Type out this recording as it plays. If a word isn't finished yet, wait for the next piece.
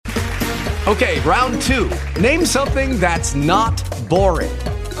Okay, round two. Name something that's not boring.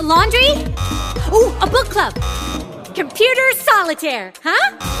 A laundry? Ooh, a book club. Computer solitaire,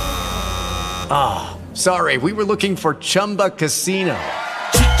 huh? Ah, sorry, we were looking for Chumba Casino.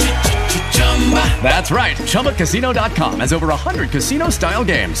 That's right, ChumbaCasino.com has over 100 casino-style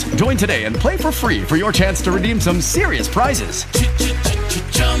games. Join today and play for free for your chance to redeem some serious prizes.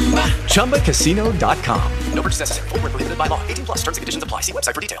 ChumbaCasino.com. No purchase necessary. Void where prohibited by law. 18 plus terms and conditions apply. See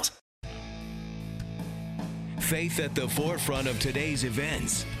website for details. Faith at the forefront of today's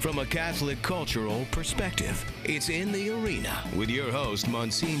events from a Catholic cultural perspective. It's In the Arena with your host,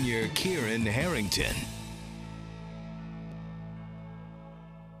 Monsignor Kieran Harrington.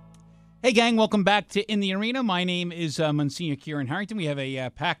 Hey, gang, welcome back to In the Arena. My name is Monsignor Kieran Harrington. We have a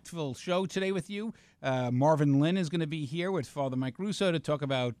packed full show today with you. Marvin Lynn is going to be here with Father Mike Russo to talk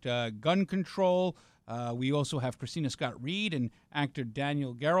about gun control. We also have Christina Scott Reed and actor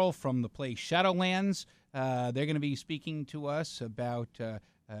Daniel Garrell from the play Shadowlands. They're going to be speaking to us about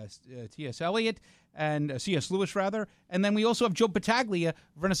T.S. Eliot and C.S. Lewis, rather. And then we also have Joe Battaglia,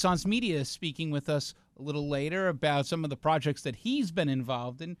 Renaissance Media, speaking with us a little later about some of the projects that he's been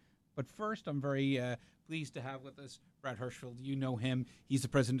involved in. But first, I'm very pleased to have with us Brad Hirschfeld. You know him. He's the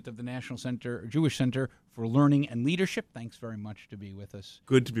president of the National Jewish Center for Learning and Leadership. Thanks very much to be with us.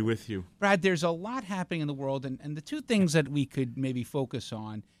 Good to be with you. Brad, there's a lot happening in the world, and the two things that we could maybe focus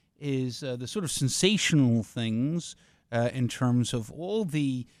on is the sort of sensational things in terms of all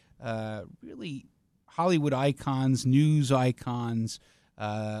the really Hollywood icons, news icons,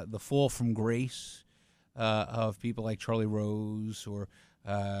 the fall from grace of people like Charlie Rose, or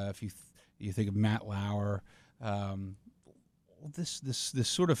if you think of Matt Lauer, this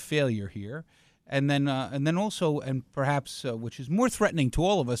sort of failure here, and then also, and perhaps which is more threatening to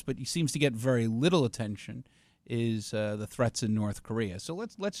all of us, but he seems to get very little attention, is the threats in North Korea. So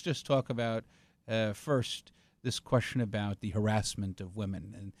let's just talk about first this question about the harassment of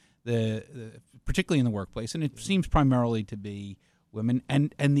women, and the particularly in the workplace, and it seems primarily to be women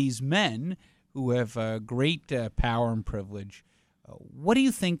and these men who have great power and privilege. What do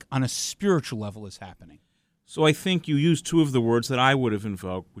you think on a spiritual level is happening? So I think you used two of the words that I would have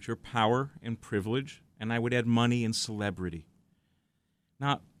invoked, which are power and privilege, and I would add money and celebrity.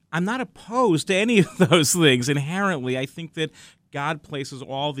 Now, I'm not opposed to any of those things. Inherently, I think that God places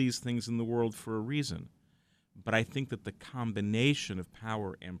all these things in the world for a reason. But I think that the combination of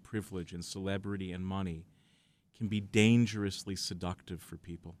power and privilege and celebrity and money can be dangerously seductive for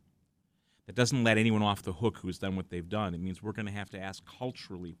people. That doesn't let anyone off the hook who's done what they've done. It means we're going to have to ask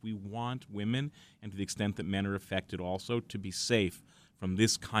culturally, if we want women, and to the extent that men are affected also, to be safe from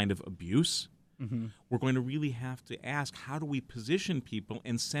this kind of abuse, we're going to really have to ask, how do we position people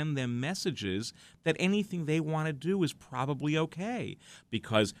and send them messages that anything they want to do is probably okay,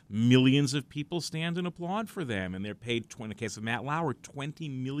 because millions of people stand and applaud for them, and they're paid, in the case of Matt Lauer, $20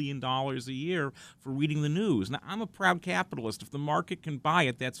 million a year for reading the news. Now, I'm a proud capitalist. If the market can buy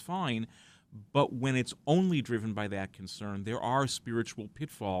it, that's fine. But when it's only driven by that concern, there are spiritual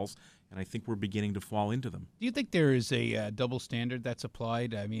pitfalls, and I think we're beginning to fall into them. Do you think there is a double standard that's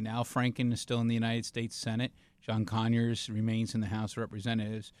applied? I mean, Al Franken is still in the United States Senate. John Conyers remains in the House of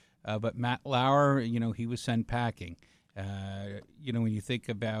Representatives. But Matt Lauer, he was sent packing. When you think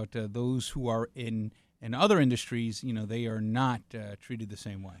about those who are in other industries, they are not treated the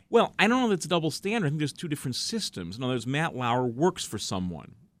same way. Well, I don't know that it's a double standard. I think there's two different systems. In other words, Matt Lauer works for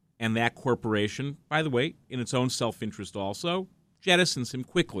someone. And that corporation, by the way, in its own self-interest also, jettisons him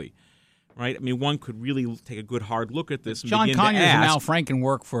quickly, right? I mean, one could really take a good hard look at this and John begin Conyers to ask. and Al Franken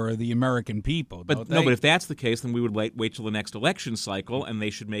work for the American people, don't they? No, but if that's the case, then we would wait till the next election cycle, and they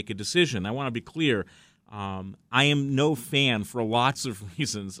should make a decision. I want to be clear. I am no fan, for lots of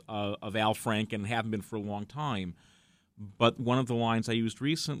reasons, of Al Franken, and haven't been for a long time. But one of the lines I used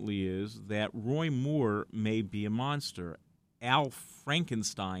recently is that Roy Moore may be a monster. Al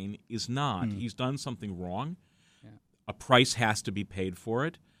Frankenstein is not. He's done something wrong. Yeah. A price has to be paid for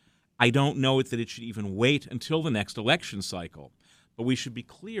it. I don't know that it should even wait until the next election cycle. But we should be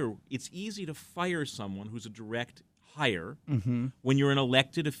clear, it's easy to fire someone who's a direct hire. When you're an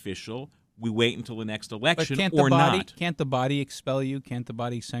elected official, we wait until the next election not. Can't the body expel you? Can't the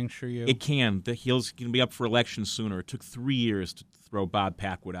body censure you? It can. He's going to be up for election sooner. It took 3 years to throw Bob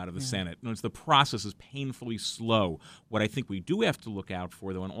Packwood out of the Senate. The process is painfully slow. What I think we do have to look out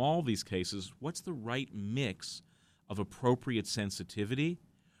for, though, in all these cases, what's the right mix of appropriate sensitivity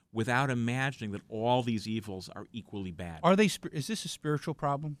without imagining that all these evils are equally bad? Is this a spiritual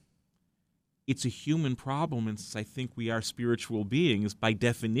problem? It's a human problem, and since I think we are spiritual beings, by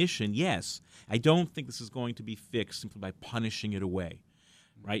definition, yes. I don't think this is going to be fixed simply by punishing it away.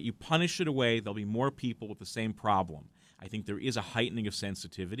 right? You punish it away, there'll be more people with the same problem. I think there is a heightening of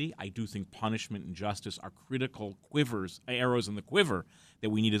sensitivity. I do think punishment and justice are critical arrows in the quiver that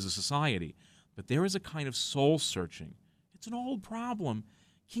we need as a society. But there is a kind of soul-searching. It's an old problem.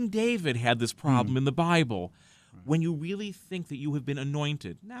 King David had this problem in the Bible. When you really think that you have been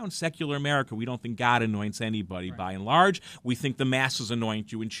anointed. Now in secular America, we don't think God anoints anybody by and large. We think the masses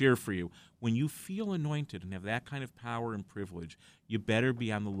anoint you and cheer for you. When you feel anointed and have that kind of power and privilege, you better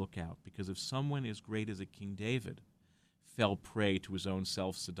be on the lookout, because if someone as great as a King David fell prey to his own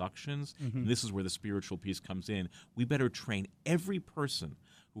self-seductions, and this is where the spiritual piece comes in, we better train every person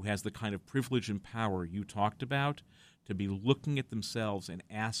who has the kind of privilege and power you talked about to be looking at themselves and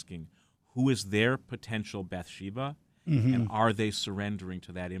asking, who is their potential Bathsheba, and are they surrendering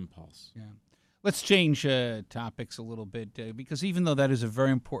to that impulse? Yeah. Let's change topics a little bit, because even though that is a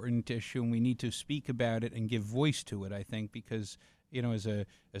very important issue and we need to speak about it and give voice to it, I think, because, as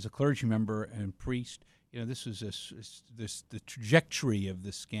a clergy member and priest, this is the trajectory of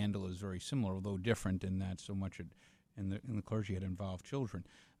this scandal is very similar, although different in that so much in the clergy had involved children.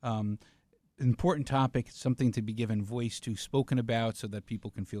 Important topic, something to be given voice to, spoken about, so that people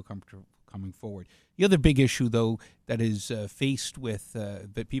can feel comfortable coming forward. The other big issue, though, that is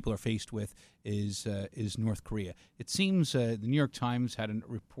that people are faced with is North Korea. It seems the New York Times had a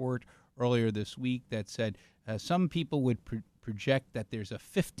report earlier this week that said some people would project that there's a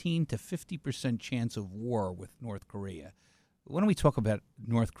 15 to 50% chance of war with North Korea. Why don't we talk about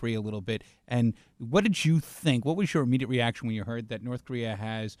North Korea a little bit? And what did you think? What was your immediate reaction when you heard that North Korea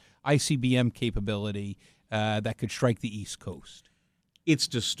has ICBM capability that could strike the East Coast? It's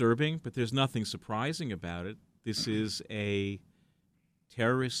disturbing, but there's nothing surprising about it. This is a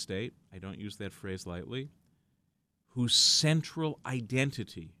terrorist state, I don't use that phrase lightly, whose central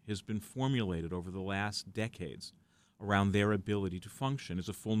identity has been formulated over the last decades around their ability to function as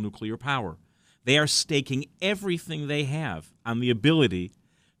a full nuclear power. They are staking everything they have on the ability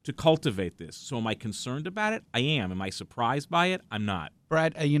to cultivate this. So am I concerned about it? I am. Am I surprised by it? I'm not.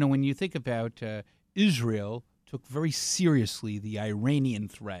 Brad, when you think about Israel took very seriously the Iranian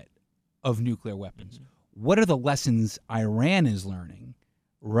threat of nuclear weapons. What are the lessons Iran is learning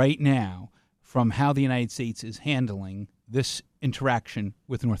right now from how the United States is handling this interaction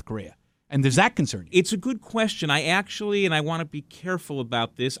with North Korea? And does that concern you? It's a good question. I want to be careful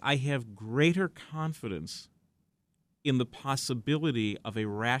about this, I have greater confidence in the possibility of a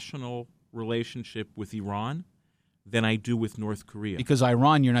rational relationship with Iran than I do with North Korea. Because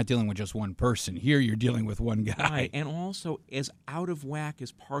Iran, you're not dealing with just one person. Here you're dealing with one guy. Right. And also, as out of whack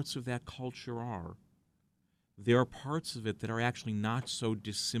as parts of that culture are, there are parts of it that are actually not so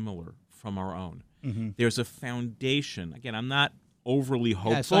dissimilar from our own. There's a foundation. Again, I'm not overly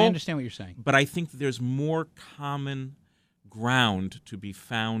hopeful. Yes, I understand what you're saying. But I think there's more common ground to be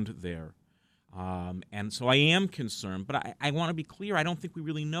found there. And so I am concerned, but I want to be clear. I don't think we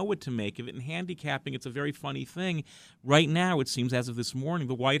really know what to make of it. And handicapping, it's a very funny thing. Right now, it seems as of this morning,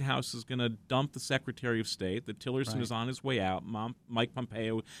 the White House is going to dump the Secretary of State, that Tillerson is on his way out. Mike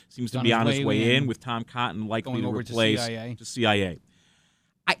Pompeo seems to be on his way in, with Tom Cotton likely to replace to CIA.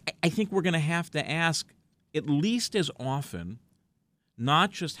 I think we're going to have to ask, at least as often,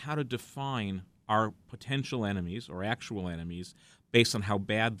 not just how to define our potential enemies or actual enemies based on how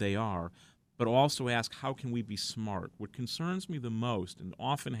bad they are, but also ask, how can we be smart? What concerns me the most, and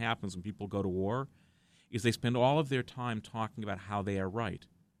often happens when people go to war, is they spend all of their time talking about how they are right.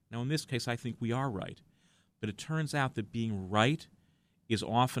 Now, in this case, I think we are right. But it turns out that being right is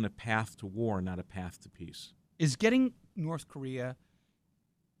often a path to war, not a path to peace. Is getting North Korea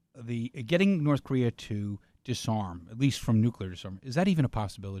to disarm, at least from nuclear disarmament, is that even a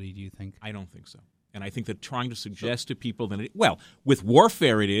possibility, do you think? I don't think so. And I think that trying to suggest to people that, with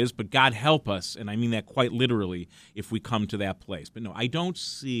warfare it is, but God help us, and I mean that quite literally, if we come to that place. But no, I don't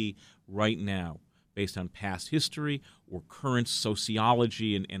see right now, based on past history or current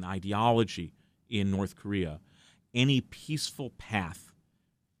sociology and ideology in North Korea, any peaceful path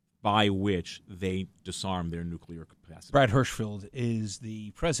by which they disarm their nuclear capacity. Brad Hirschfeld is the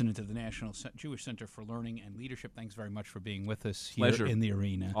president of the National Jewish Center for Learning and Leadership. Thanks very much for being with us here Pleasure. In the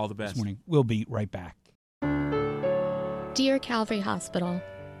arena. All the best. This morning. We'll be right back. Dear Calvary Hospital,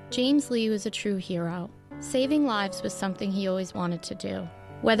 James Lee was a true hero. Saving lives was something he always wanted to do,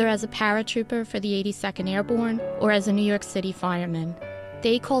 whether as a paratrooper for the 82nd Airborne or as a New York City fireman.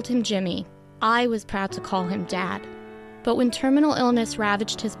 They called him Jimmy. I was proud to call him Dad. But when terminal illness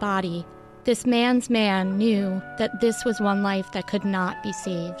ravaged his body, this man's man knew that this was one life that could not be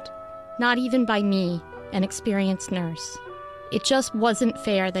saved. Not even by me, an experienced nurse. It just wasn't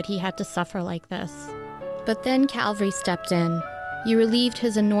fair that he had to suffer like this. But then Calvary stepped in. You relieved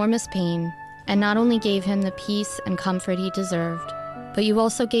his enormous pain and not only gave him the peace and comfort he deserved, but you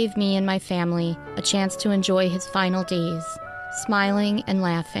also gave me and my family a chance to enjoy his final days, smiling and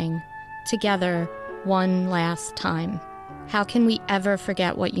laughing, together one last time. How can we ever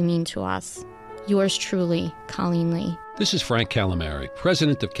forget what you mean to us? Yours truly, Colleen Lee. This is Frank Calamari,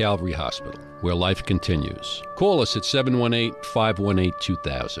 president of Calvary Hospital, where life continues. Call us at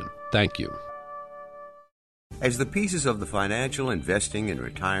 718-518-2000. Thank you. As the pieces of the financial, investing, and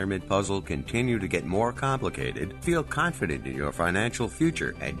retirement puzzle continue to get more complicated, feel confident in your financial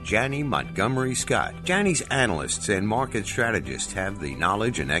future at Janney Montgomery Scott. Janney's analysts and market strategists have the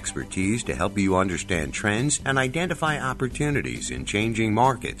knowledge and expertise to help you understand trends and identify opportunities in changing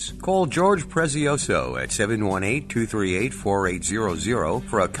markets. Call George Prezioso at 718-238-4800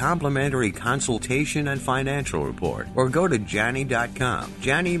 for a complimentary consultation and financial report, or go to Janney.com.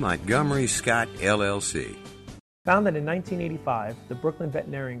 Janney Montgomery Scott, LLC. Founded in 1985, the Brooklyn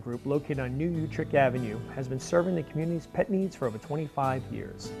Veterinarian Group, located on New Utrecht Avenue, has been serving the community's pet needs for over 25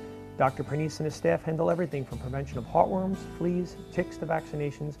 years. Dr. Pernice and his staff handle everything from prevention of heartworms, fleas, ticks to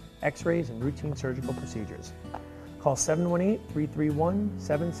vaccinations, x-rays, and routine surgical procedures. Call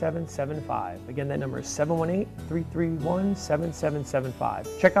 718-331-7775. Again, that number is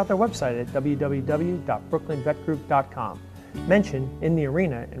 718-331-7775. Check out their website at www.brooklynvetgroup.com. Mention In the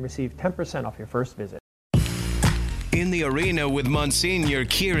Arena and receive 10% off your first visit. In the Arena with Monsignor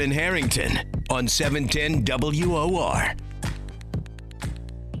Kieran Harrington on 710 WOR.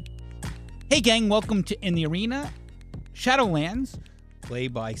 Hey gang, welcome to In the Arena. Shadowlands, play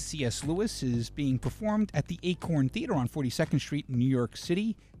by C.S. Lewis, is being performed at the Acorn Theater on 42nd Street in New York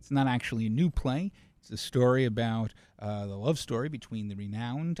City. It's not actually a new play. It's a story about the love story between the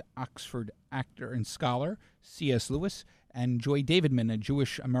renowned Oxford actor and scholar C.S. Lewis and Joy Davidman, a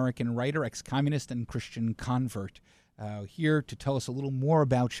Jewish-American writer, ex-communist, and Christian convert. Here to tell us a little more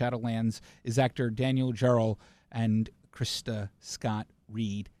about Shadowlands is actor Daniel Jarrell and Krista Scott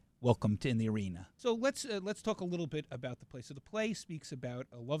Reed. Welcome to In the Arena. So let's talk a little bit about the play. So the play speaks about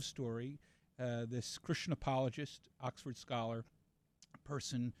a love story. This Christian apologist, Oxford scholar,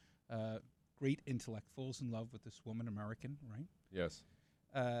 person, great intellect, falls in love with this woman, American, right? Yes.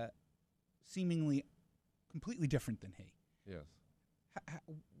 Seemingly completely different than he. Yes.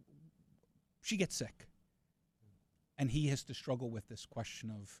 She gets sick. And he has to struggle with this question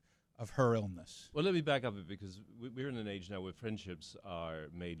of her illness. Well, let me back up a bit, because we're in an age now where friendships are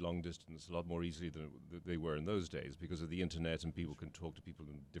made long distance a lot more easily than they were in those days, because of the internet, and people can talk to people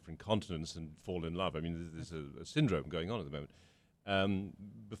in different continents and fall in love. I mean, there's a syndrome going on at the moment.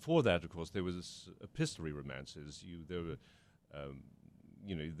 Before that, of course, there was epistolary romances. There were,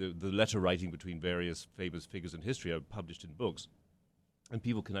 the letter writing between various famous figures in history are published in books, and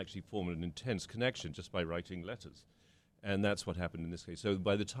people can actually form an intense connection just by writing letters. And that's what happened in this case. So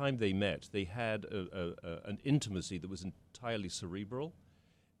by the time they met, they had an intimacy that was entirely cerebral,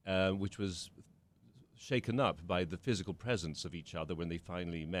 which was shaken up by the physical presence of each other when they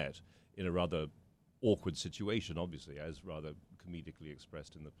finally met in a rather awkward situation, obviously, as rather comedically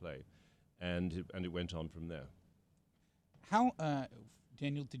expressed in the play. And it went on from there. How,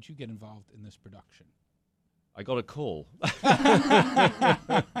 Daniel, did you get involved in this production? I got a call.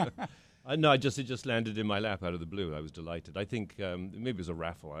 No, it just landed in my lap out of the blue. I was delighted. I think maybe it was a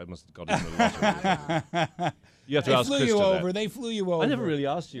raffle. I must have got in the lottery. You have to ask Krista. They flew you over. I never really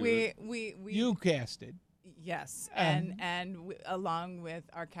asked you. You casted. Yes, and along with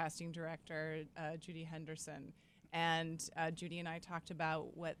our casting director, Judy Henderson. And Judy and I talked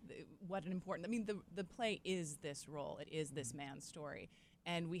about what an important. I mean, the play is this role. It is this man's story.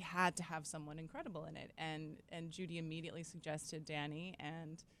 And we had to have someone incredible in it. And Judy immediately suggested Danny,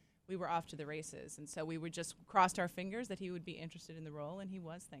 and we were off to the races. And so we would just crossed our fingers that he would be interested in the role, and he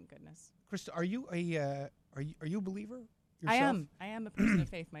was, thank goodness. Krista, are you a believer yourself? I am a person of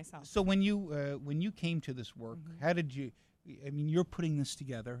faith myself. So when you came to this work, how did you? I mean, you're putting this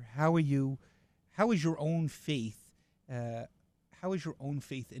together. How is your own faith? How is your own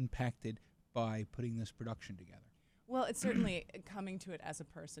faith impacted by putting this production together? Well, it's certainly coming to it as a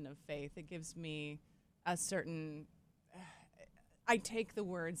person of faith. It gives me a certain. I take the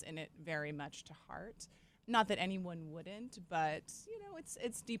words in it very much to heart. Not that anyone wouldn't, but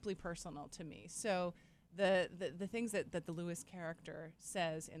it's deeply personal to me. So the things that the Lewis character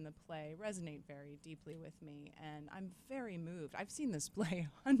says in the play resonate very deeply with me, and I'm very moved. I've seen this play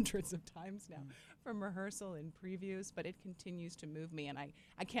hundreds of times now, from rehearsal and previews, but it continues to move me, and I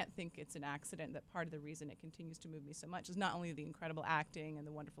can't think it's an accident that part of the reason it continues to move me so much is not only the incredible acting and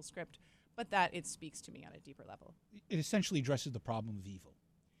the wonderful script, but that it speaks to me on a deeper level. It essentially addresses the problem of evil.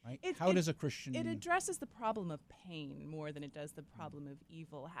 right? How does a Christian... It addresses the problem of pain more than it does the problem of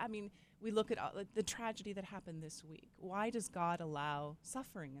evil. I mean, we look at the tragedy that happened this week. Why does God allow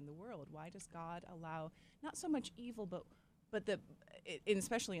suffering in the world? Why does God allow not so much evil, but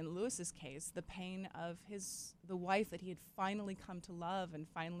especially in Lewis's case, the pain of the wife that he had finally come to love and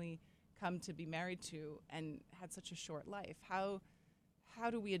finally come to be married to and had such a short life? How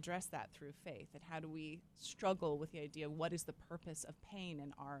do we address that through faith, and how do we struggle with the idea of what is the purpose of pain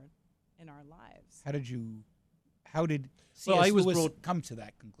in our lives? How did C.S. Lewis come to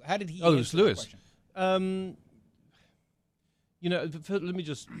that conclusion? How did he answer that question? Let me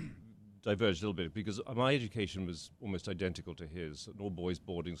just diverge a little bit, because my education was almost identical to his, an all-boys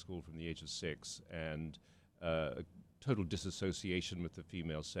boarding school from the age of 6, and total disassociation with the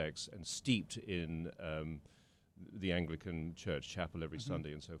female sex, and steeped in the Anglican church chapel every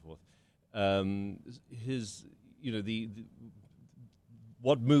Sunday and so forth.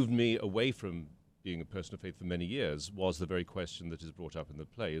 What moved me away from being a person of faith for many years was the very question that is brought up in the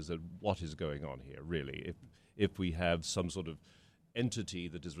play: is that what is going on here, really? If we have some sort of entity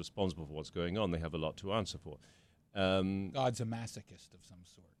that is responsible for what's going on, they have a lot to answer for. God's a masochist of some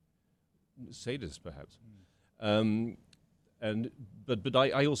sort. Sadist, perhaps. But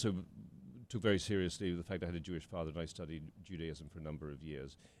I also took very seriously the fact I had a Jewish father, and I studied Judaism for a number of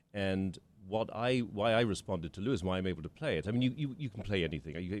years. And why I responded to Lewis, why I'm able to play it. I mean, you can play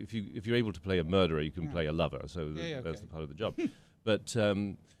anything. If you're able to play a murderer, you can play a lover. So that's the part of the job. But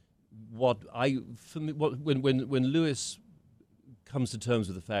when Lewis comes to terms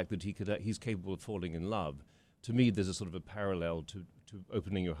with the fact that he's capable of falling in love, to me there's a sort of a parallel to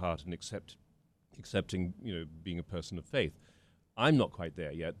opening your heart and accepting being a person of faith. I'm not quite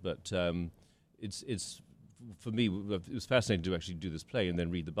there yet, but it's for me, it was fascinating to actually do this play and then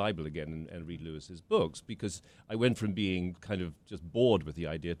read the Bible again and read Lewis's books, because I went from being kind of just bored with the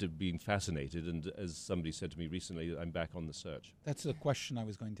idea to being fascinated. And as somebody said to me recently, I'm back on the search. That's the question I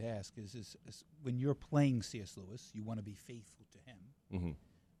was going to ask, is when you're playing C.S. Lewis, you want to be faithful to him. Mm-hmm.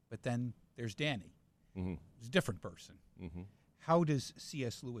 But then there's Danny. Mm-hmm. He's a different person. Mm-hmm. How does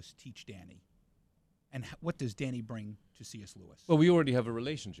C.S. Lewis teach Danny? And what does Danny bring to C.S. Lewis? Well, we already have a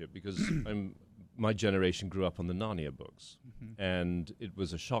relationship, because my generation grew up on the Narnia books, and it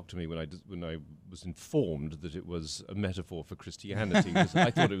was a shock to me when I was informed that it was a metaphor for Christianity, because I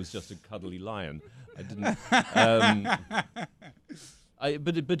thought it was just a cuddly lion. I didn't.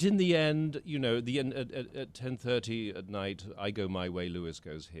 But in the end, at 10:30 at night, I go my way, Lewis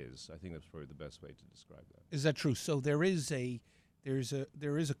goes his. I think that's probably the best way to describe that. Is that true? So there is a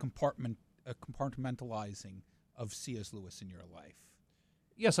compartmentalizing of C.S. Lewis in your life.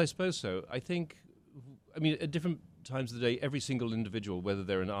 Yes, I suppose so. I mean, at different times of the day, every single individual, whether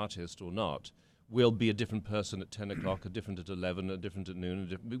they're an artist or not, will be a different person at 10 o'clock, a different at 11, a different at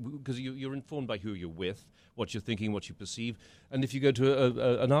noon, because you're informed by who you're with, what you're thinking, what you perceive. And if you go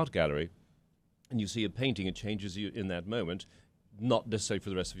to an art gallery and you see a painting, it changes you in that moment, not necessarily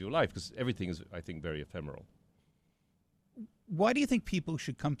for the rest of your life, because everything is, I think, very ephemeral. Why do you think people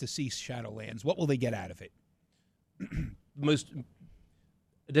should come to see Shadowlands? What will they get out of it?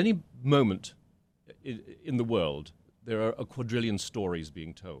 At any moment in the world, there are a quadrillion stories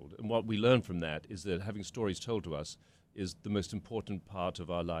being told. And what we learn from that is that having stories told to us is the most important part of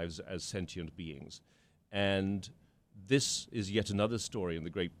our lives as sentient beings. And this is yet another story in the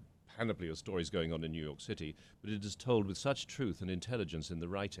great panoply of stories going on in New York City, but it is told with such truth and intelligence in the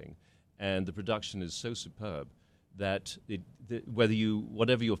writing, and the production is so superb that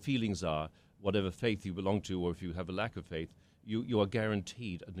whatever your feelings are, whatever faith you belong to, or if you have a lack of faith, you are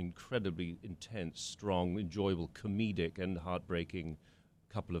guaranteed an incredibly intense, strong, enjoyable, comedic, and heartbreaking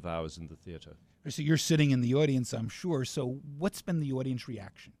couple of hours in the theater. So you're sitting in the audience, I'm sure. So what's been the audience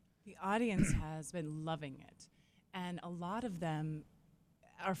reaction? The audience has been loving it. And a lot of them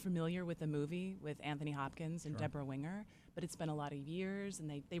are familiar with the movie with Anthony Hopkins and Deborah Winger, but it's been a lot of years,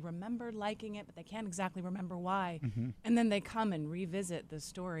 and they remember liking it, but they can't exactly remember why. And then they come and revisit the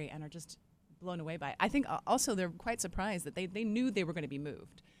story and are just blown away by it. I think also they're quite surprised that they knew they were going to be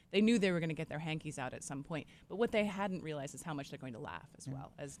moved. They knew they were going to get their hankies out at some point, but what they hadn't realized is how much they're going to laugh as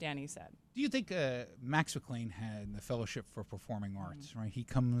well, as Danny said. Do you think Max McLean had the Fellowship for Performing Arts, right? He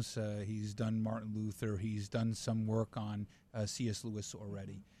comes, he's done Martin Luther, he's done some work on C.S. Lewis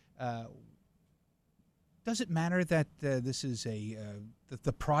already. Does it matter that this is that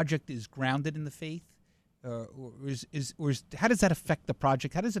the project is grounded in the faith? Or how does that affect the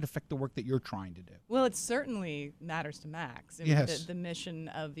project? How does it affect the work that you're trying to do? Well, it certainly matters to Max. I mean, the mission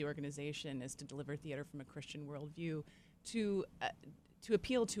of the organization is to deliver theater from a Christian worldview to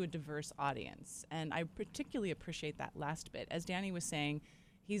appeal to a diverse audience. And I particularly appreciate that last bit. As Danny was saying,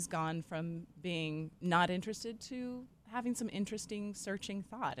 he's gone from being not interested to having some interesting searching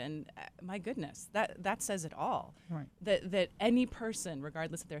thought. And my goodness, that says it all. Right. That any person,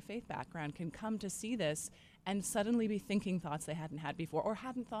 regardless of their faith background, can come to see this and suddenly be thinking thoughts they hadn't had before or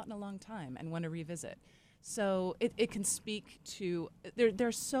hadn't thought in a long time and want to revisit. So it can speak to,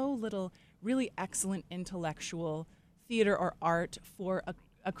 there's so little really excellent intellectual theater or art for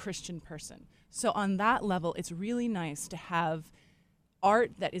a Christian person. So on that level, it's really nice to have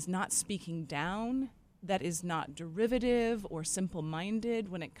art that is not speaking down, that is not derivative or simple-minded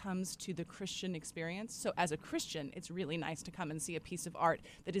when it comes to the Christian experience. So as a Christian, it's really nice to come and see a piece of art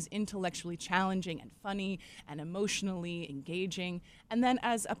that is intellectually challenging and funny and emotionally engaging. And then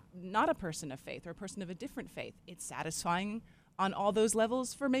as not a person of faith or a person of a different faith, it's satisfying on all those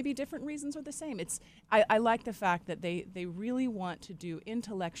levels for maybe different reasons or the same. I like the fact that they really want to do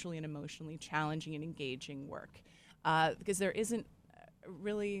intellectually and emotionally challenging and engaging work because there isn't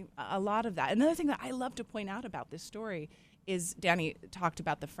really a lot of that. Another thing that I love to point out about this story is, Danny talked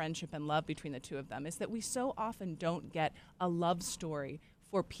about the friendship and love between the two of them, is that we so often don't get a love story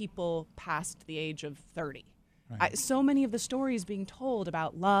for people past the age of 30. Right. So many of the stories being told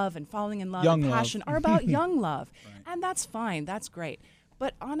about love and falling in love and passion are about young love. Right. And that's fine, that's great.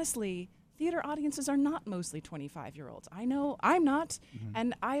 But honestly, theater audiences are not mostly 25-year-olds. I know I'm not,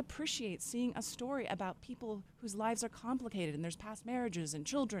 and I appreciate seeing a story about people whose lives are complicated, and there's past marriages and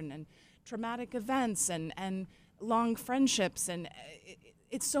children and traumatic events and long friendships, and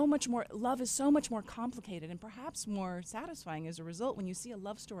it's so much more, love is so much more complicated and perhaps more satisfying as a result when you see a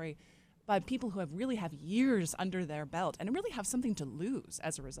love story by people who really have years under their belt and really have something to lose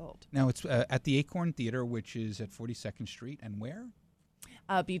as a result. Now, it's at the Acorn Theater, which is at 42nd Street, and where?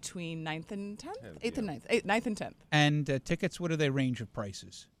 Between 9th and 10th? 8th and 9th. 9th and 10th. And tickets, what are their range of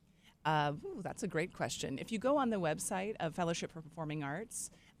prices? That's a great question. If you go on the website of Fellowship for Performing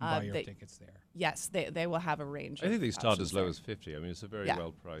Arts, buy your tickets there. Yes, they will have a range. I think they start as low as 50. I mean, it's a very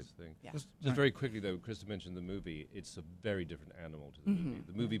well-priced thing. Yeah. Just very quickly, though, Krista mentioned the movie. It's a very different animal to the movie.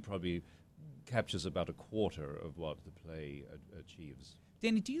 The movie probably captures about a quarter of what the play achieves.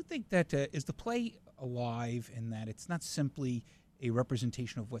 Danny, do you think that is the play alive in that it's not simply a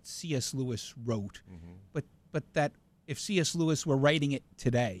representation of what C.S. Lewis wrote, but that if C.S. Lewis were writing it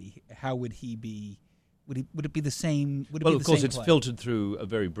today, how would he be? Would it be the same? Would it well, be of the course, same it's play? filtered through a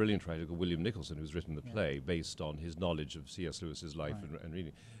very brilliant writer called William Nicholson, who's written the play based on his knowledge of C.S. Lewis's life and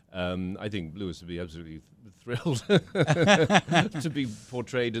reading. I think Lewis would be absolutely thrilled to be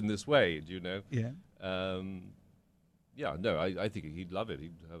portrayed in this way. Do you know? Yeah. I think he'd love it.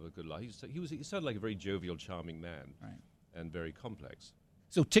 He'd have a good life. He sounded like a very jovial, charming man, and very complex.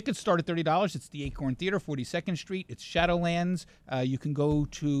 So tickets start at $30. It's the Acorn Theater, 42nd Street. It's Shadowlands. You can go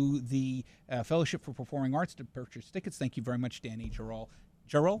to the Fellowship for Performing Arts to purchase tickets. Thank you very much, Danny Gerald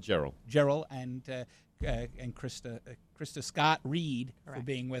and Krista Scott Reed for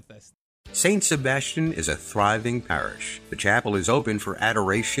being with us. St. Sebastian is a thriving parish. The chapel is open for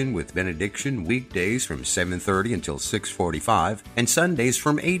adoration with benediction weekdays from 7:30 until 6:45 and Sundays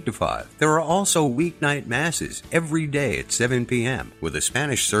from 8 to 5. There are also weeknight masses every day at 7 p.m. with a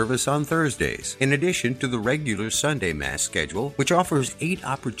Spanish service on Thursdays, in addition to the regular Sunday Mass schedule, which offers 8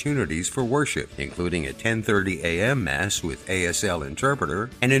 opportunities for worship, including a 10:30 a.m. Mass with ASL interpreter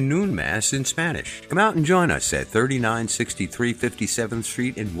and a noon Mass in Spanish. Come out and join us at 3963 57th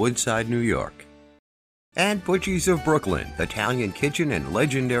Street in Woodside, New York. And Butchie's of Brooklyn, Italian kitchen and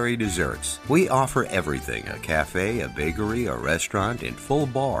legendary desserts. We offer everything: a cafe, a bakery, a restaurant, and full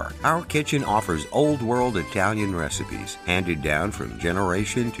bar. Our kitchen offers old world Italian recipes, handed down from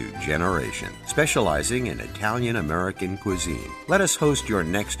generation to generation, specializing in Italian American cuisine. Let us host your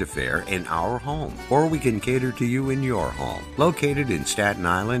next affair in our home, or we can cater to you in your home. Located in Staten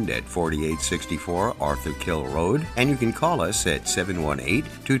Island at 4864 Arthur Kill Road, and you can call us at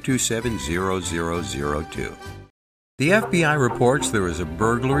 718-227-0002. The FBI reports there is a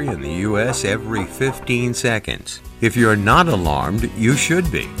burglary in the U.S. every 15 seconds. If you're not alarmed, you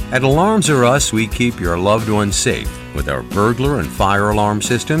should be. At Alarms R Us, we keep your loved ones safe with our burglar and fire alarm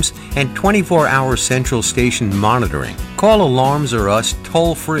systems and 24-hour central station monitoring. Call Alarms R Us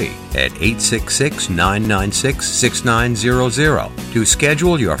toll-free at 866-996-6900 to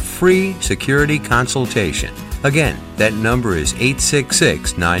schedule your free security consultation. Again, that number is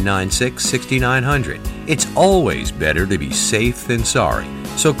 866-996-6900. It's always better to be safe than sorry.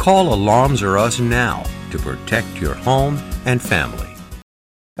 So call Alarms R Us now to protect your home and family.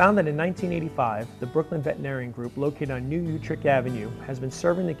 Founded in 1985, the Brooklyn Veterinarian Group, located on New Utrecht Avenue, has been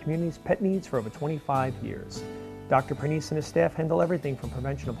serving the community's pet needs for over 25 years. Dr. Pernice and his staff handle everything from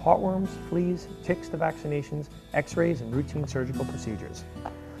prevention of heartworms, fleas, ticks to vaccinations, x-rays, and routine surgical procedures.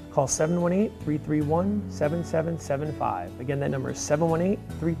 Call 718-331-7775. Again, that number is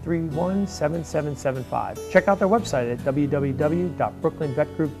 718-331-7775. Check out their website at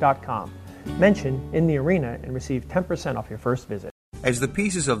www.brooklynvetgroup.com. Mention In the Arena and receive 10% off your first visit. As the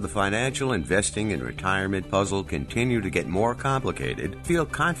pieces of the financial, investing, and retirement puzzle continue to get more complicated, feel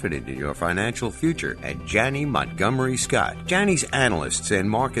confident in your financial future at Janney Montgomery Scott. Janney's analysts and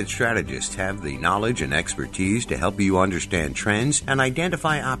market strategists have the knowledge and expertise to help you understand trends and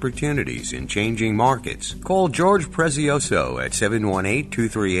identify opportunities in changing markets. Call George Prezioso at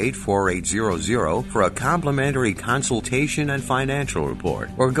 718-238-4800 for a complimentary consultation and financial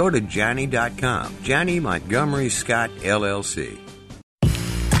report, or go to Janney.com. Janney Montgomery Scott, LLC.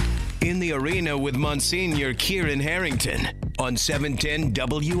 In the Arena with Monsignor Kieran Harrington on 710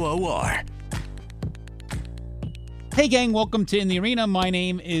 WOR. Hey, gang, welcome to In the Arena. My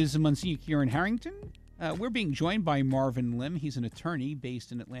name is Monsignor Kieran Harrington. We're being joined by Marvin Lim. He's an attorney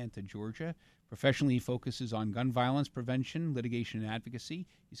based in Atlanta, Georgia. Professionally, he focuses on gun violence prevention, litigation, and advocacy.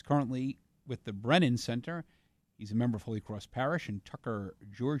 He's currently with the Brennan Center. He's a member of Holy Cross Parish in Tucker,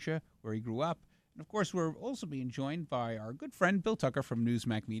 Georgia, where he grew up. And, of course, we're also being joined by our good friend Bill Tucker from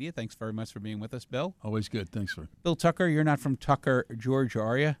Newsmax Media. Thanks very much for being with us, Bill. Always good. Thanks, sir. Bill Tucker, you're not from Tucker, Georgia,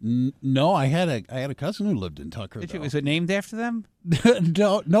 are you? No, I had a cousin who lived in Tucker. Did you? Is it named after them?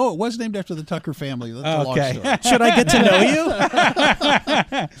 No, it was named after the Tucker family. That's a long story. Should I get to know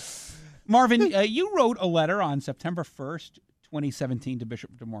you? Marvin, you wrote a letter on September 1st, 2017 to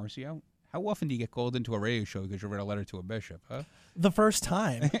Bishop DiMarzio. How often do you get called into a radio show because you wrote a letter to a bishop, huh? The first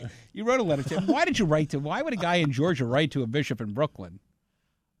time. You wrote a letter to him. Why would a guy in Georgia write to a bishop in Brooklyn?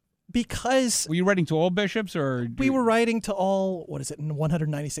 Because... Were you writing to all bishops, or... We were writing to all,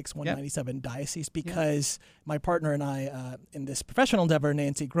 196, 197 dioceses, because my partner and I, in this professional endeavor,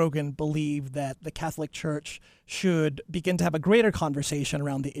 Nancy Grogan, believe that the Catholic Church should begin to have a greater conversation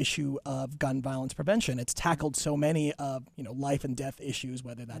around the issue of gun violence prevention. It's tackled so many of, life and death issues,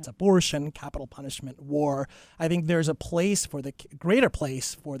 whether that's abortion, capital punishment, war. I think there's a greater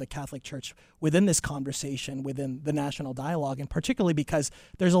place for the Catholic Church within this conversation, within the national dialogue, and particularly because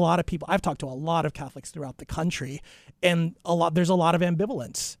there's a lot of people. I've talked to a lot of Catholics throughout the country, and there's a lot of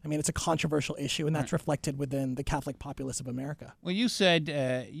ambivalence. I mean, it's a controversial issue, and that's reflected within the Catholic populace of America. Well, you said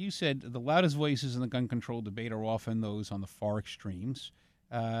the loudest voices in the gun control debate are often those on the far extremes.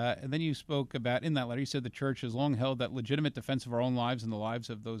 And then you spoke about, in that letter, you said the Church has long held that legitimate defense of our own lives and the lives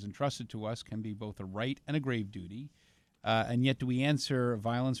of those entrusted to us can be both a right and a grave duty. And yet do we answer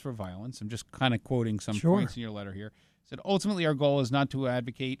violence for violence? I'm just kind of quoting some points in your letter here. It said, ultimately, our goal is not to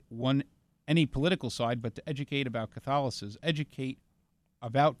advocate any political side, but to educate about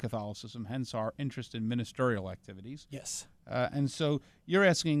Catholicism, hence our interest in ministerial activities. Yes. And so you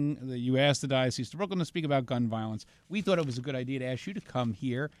asked the Diocese of Brooklyn to speak about gun violence. We thought it was a good idea to ask you to come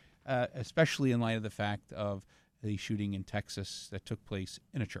here, especially in light of the fact of the shooting in Texas that took place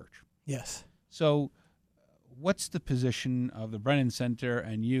in a church. Yes. So what's the position of the Brennan Center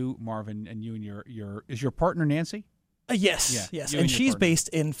and you, Marvin, and you and is your partner Nancy? Yes. And she's based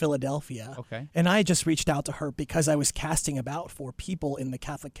in Philadelphia. Okay. And I just reached out to her because I was casting about for people in the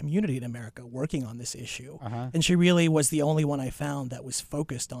Catholic community in America working on this issue. And she really was the only one I found that was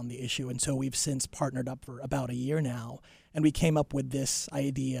focused on the issue. And so we've since partnered up for about a year now. And we came up with this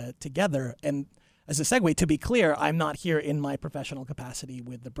idea together. And as a segue, to be clear, I'm not here in my professional capacity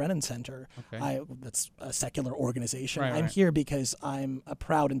with the Brennan Center. Okay. That's a secular organization. Right, I'm here because I'm a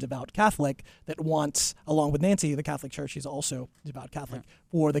proud and devout Catholic that wants, along with Nancy, the Catholic Church, she's also devout Catholic,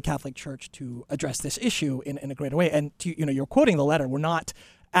 for the Catholic Church to address this issue in a greater way. And you're quoting the letter. We're not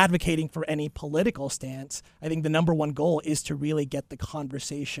advocating for any political stance. I think the number one goal is to really get the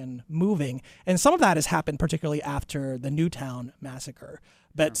conversation moving. And some of that has happened particularly after the Newtown massacre.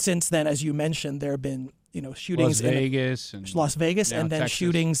 But since then, as you mentioned, there have been shootings in Las Vegas and then Texas.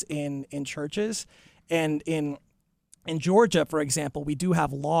 Shootings in churches. And in Georgia, for example, we do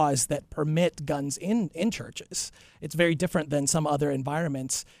have laws that permit guns in churches. It's very different than some other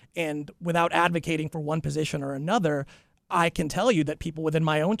environments. And without advocating for one position or another, I can tell you that people within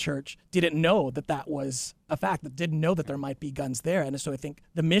my own church didn't know that was a fact, that didn't know that there might be guns there. And so I think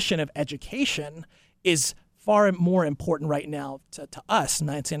the mission of education is far more important right now to us,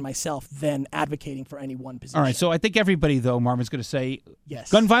 Nancy and myself, than advocating for any one position. All right, so I think everybody, though, Marvin's going to say,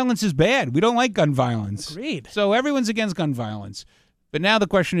 yes, gun violence is bad. We don't like gun violence. Agreed. So everyone's against gun violence. But now the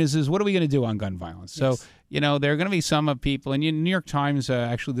question is what are we going to do on gun violence? So, there are going to be some people, and New York Times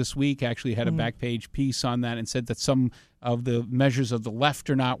actually this week had a back page piece on that and said that some of the measures of the left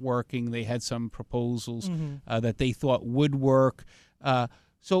are not working. They had some proposals that they thought would work.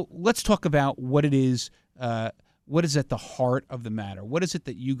 So let's talk about what it is. What is at the heart of the matter? What is it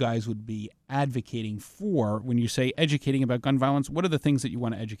that you guys would be advocating for when you say educating about gun violence? What are the things that you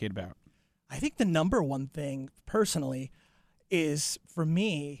want to educate about? I think the number one thing, personally, is for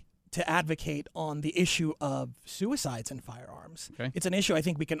me to advocate on the issue of suicides and firearms. Okay. It's an issue I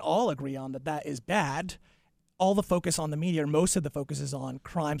think we can all agree on that is bad. All the focus on the media, or most of the focus is on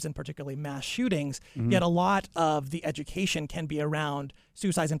crimes and particularly mass shootings, yet a lot of the education can be around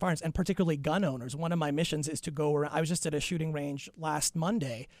suicides and firearms, and particularly gun owners. One of my missions is to go around. I was just at a shooting range last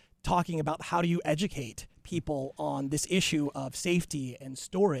Monday talking about how do you educate people on this issue of safety and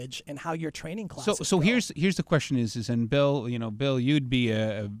storage and how your training classes So go. here's the question is and Bill, Bill, you'd be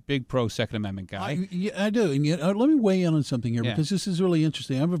a big pro Second Amendment guy. I do. And yet, let me weigh in on something here Yeah. because this is really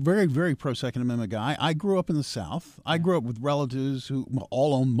interesting. I'm a very, very pro Second Amendment guy. I grew up in the South. I grew up with relatives who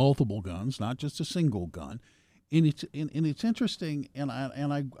all own multiple guns, not just a single gun. And it's interesting, and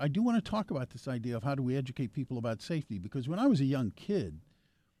I do want to talk about this idea of how do we educate people about safety, because when I was a young kid,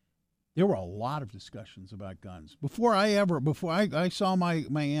 there were a lot of discussions about guns. Before I saw my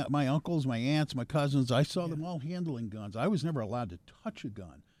uncles, my aunts, my cousins, I saw them all handling guns. I was never allowed to touch a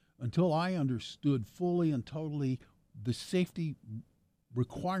gun until I understood fully and totally the safety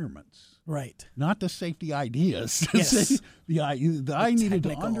requirements. Right. Not the safety ideas. Yes. I needed to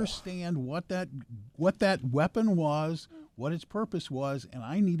technical. understand what that weapon was, what its purpose was, and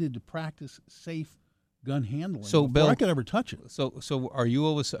I needed to practice safe gun handling So, before Bill, I could ever touch it. So are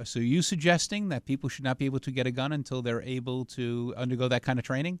you suggesting that people should not be able to get a gun until they're able to undergo that kind of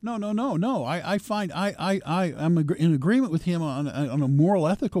training? No. I find I'm in agreement with him on a moral,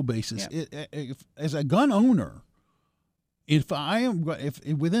 ethical basis. Yeah. If, as a gun owner, if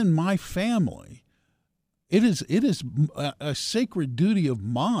within my family, it is a sacred duty of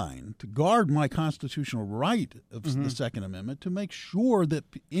mine to guard my constitutional right of the Second Amendment to make sure that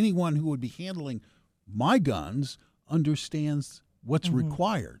anyone who would be handling my guns understands what's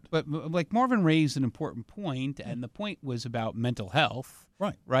required. But like Marvin raised an important point, and the point was about mental health.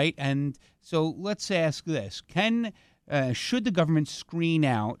 Right. And so let's ask this: should the government screen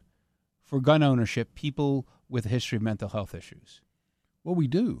out for gun ownership people with a history of mental health issues? Well, we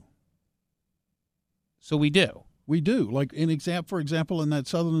do. So we do. We do. Like for example, in that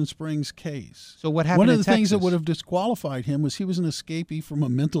Sutherland Springs case. So what happened? One of in the things that Texas? would have disqualified him was he was an escapee from a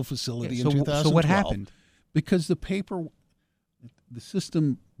mental facility in 2012. So what happened? Because the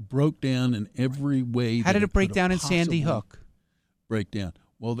system broke down in every way. How did it break down in Sandy possibly Hook? Break down.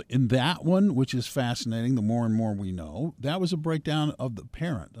 Well, in that one, which is fascinating, the more and more we know, that was a breakdown of the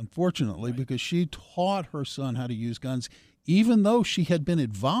parent, unfortunately, because she taught her son how to use guns, even though she had been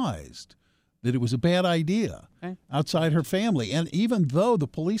advised that it was a bad idea outside her family. And even though the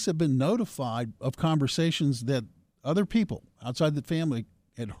police had been notified of conversations that other people outside the family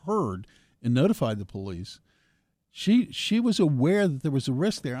had heard and notified the police, she was aware that there was a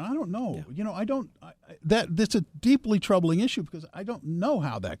risk there. And I don't know. That's a deeply troubling issue because I don't know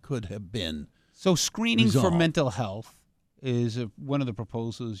how that could have been. So screening for resolved. mental health is one of the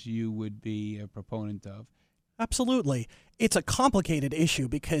proposals you would be a proponent of. Absolutely. It's a complicated issue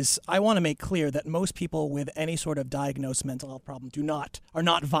because I want to make clear that most people with any sort of diagnosed mental health problem are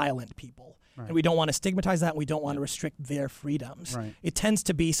not violent people. Right. And we don't want to stigmatize that, and we don't want to restrict their freedoms. Right. It tends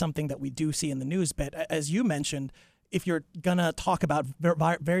to be something that we do see in the news, but as you mentioned, if you're going to talk about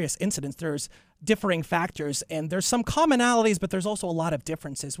various incidents, there's differing factors, and there's some commonalities, but there's also a lot of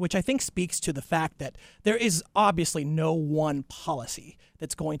differences, which I think speaks to the fact that there is obviously no one policy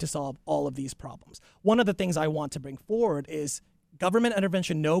that's going to solve all of these problems. One of the things I want to bring forward is government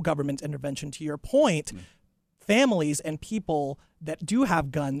intervention, no government intervention. To your point, families and people that do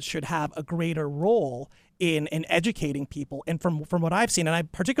have guns should have a greater role in educating people. And from what I've seen, and I'm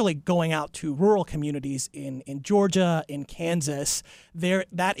particularly going out to rural communities in Georgia, in Kansas,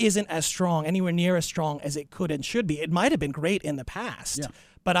 that isn't as strong, anywhere near as strong as it could and should be. It might have been great in the past,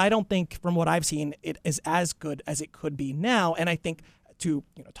 but I don't think from what I've seen, it is as good as it could be now. And I think to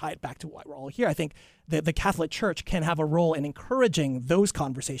tie it back to why we're all here, I think the Catholic Church can have a role in encouraging those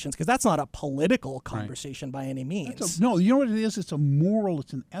conversations because that's not a political conversation by any means. No, you know what it is? It's a moral,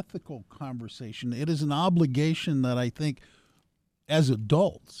 it's an ethical conversation. It is an obligation that I think as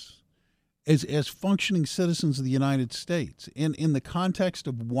adults, as functioning citizens of the United States, in the context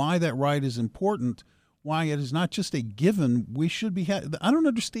of why that right is important, why it is not just a given, we should be I don't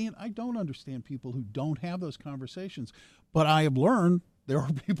understand people who don't have those conversations, but I have learned there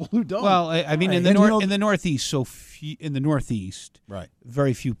are people who don't. Well, I mean, in the Northeast, in the Northeast, right,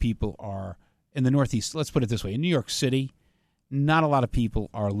 very few people are in the Northeast. Let's put it this way: in New York City, not a lot of people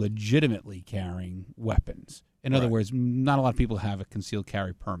are legitimately carrying weapons. In other words, not a lot of people have a concealed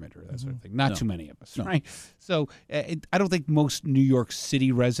carry permit or that sort of thing. Not too many of us, right? So I don't think most New York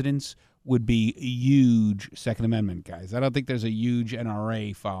City residents would be huge Second Amendment guys. I don't think there's a huge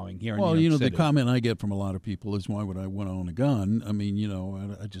NRA following here in New York City. The comment I get from a lot of people is, why would I want to own a gun? I mean,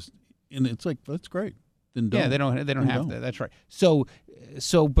 I just, and it's like, that's great. Then don't. Yeah, they don't have to. That's right. So,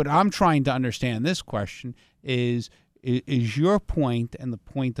 but I'm trying to understand this question is your point, and the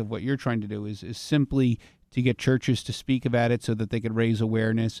point of what you're trying to do is simply to get churches to speak about it so that they could raise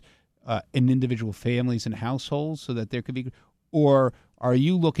awareness in individual families and households so that there could be, or are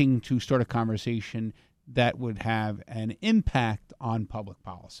you looking to start a conversation that would have an impact on public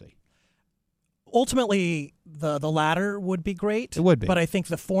policy? Ultimately, the latter would be great. It would be. But I think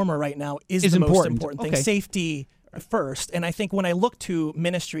the former right now is the most important thing. Okay. Safety first. And I think when I look to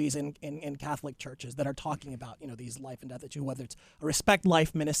ministries in Catholic churches that are talking about, these life and death issues, whether it's a Respect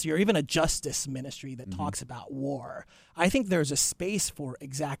Life ministry or even a justice ministry that talks about war, I think there's a space for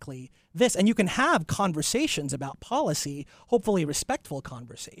exactly this. And you can have conversations about policy, hopefully respectful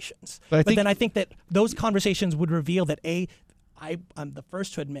conversations. But then I think that those conversations would reveal that, I'm the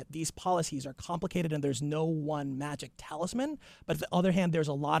first to admit these policies are complicated and there's no one magic talisman. But on the other hand, there's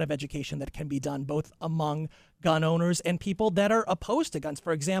a lot of education that can be done both among gun owners and people that are opposed to guns.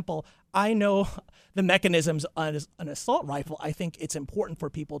 For example, I know the mechanisms on an assault rifle. I think it's important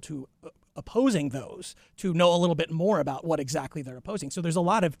for people to opposing those to know a little bit more about what exactly they're opposing. So there's a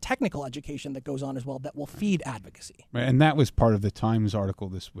lot of technical education that goes on as well that will feed advocacy. Right, and that was part of the Times article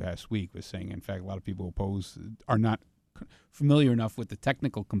this past week, was saying, in fact, a lot of people are not familiar enough with the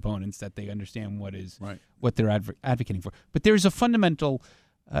technical components that they understand what they're advocating for. But there's a fundamental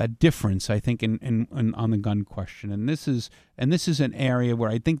difference, I think, in on the gun question, and this is an area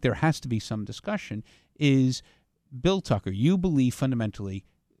where I think there has to be some discussion. Is Bill Tucker, you believe fundamentally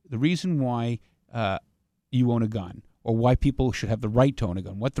the reason why you own a gun, or why people should have the right to own a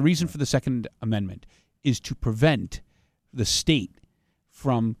gun, what the reason for the Second Amendment is to prevent the state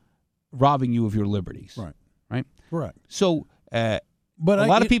from robbing you of your liberties. Right? Correct. So, but a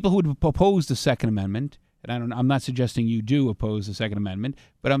lot of people who would oppose the Second Amendment, and I'm not suggesting you do oppose the Second Amendment,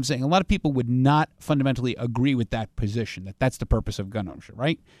 but I'm saying a lot of people would not fundamentally agree with that position, that that's the purpose of gun ownership,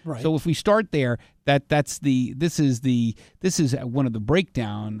 right? Right. So if we start there, this is one of the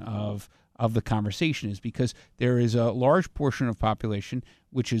breakdown of the conversation, is because there is a large portion of population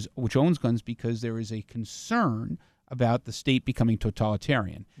which owns guns because there is a concern about the state becoming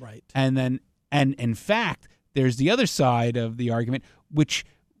totalitarian. Right. And in fact, there's the other side of the argument, which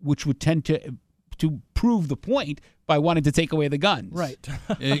would tend to prove the point by wanting to take away the guns. Right.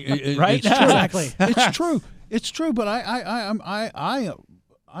 Right. It's true. Exactly. It's true. It's true. But I'm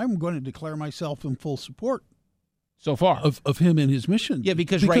going to declare myself in full support so far of him and his mission. Yeah,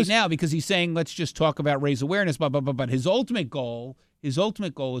 because right now, because he's saying let's just talk about raise awareness, but his ultimate goal is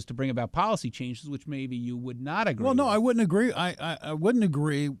to bring about policy changes, which maybe you would not agree. Well, no, with. I wouldn't agree. I wouldn't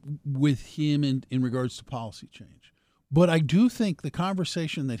agree with him in regards to policy change. But I do think the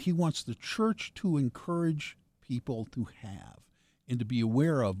conversation that he wants the church to encourage people to have and to be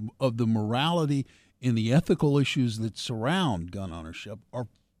aware of the morality and the ethical issues that surround gun ownership are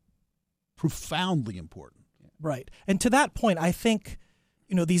profoundly important. Right. And to that point, I think,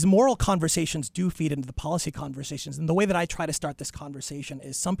 these moral conversations do feed into the policy conversations. And the way that I try to start this conversation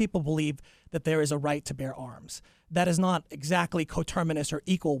is some people believe that there is a right to bear arms. That is not exactly coterminous or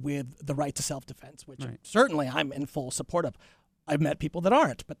equal with the right to self-defense, which certainly I'm in full support of. I've met people that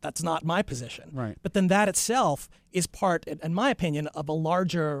aren't, but that's not my position. Right. But then that itself is part, in my opinion, of a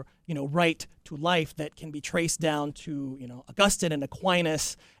larger, right to life that can be traced down to, Augustine and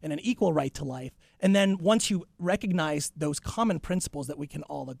Aquinas and an equal right to life. And then once you recognize those common principles that we can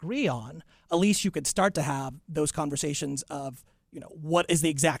all agree on, at least you could start to have those conversations of, what is the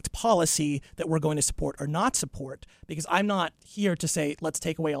exact policy that we're going to support or not support? Because I'm not here to say, let's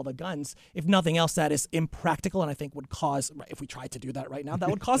take away all the guns. If nothing else, that is impractical, and I think would cause, if we tried to do that right now, that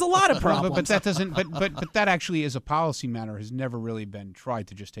would cause a lot of problems. But that doesn't. But that actually, as a policy matter, has never really been tried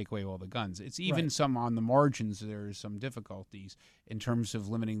to just take away all the guns. It's even some on the margins. There's some difficulties in terms of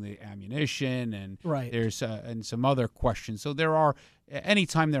limiting the ammunition, and there's and some other questions. So there are.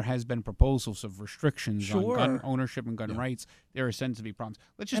 Anytime there has been proposals of restrictions on gun ownership and gun rights, there are said to be problems.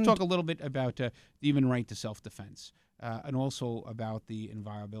 Let's just talk a little bit about the human right to self-defense and also about the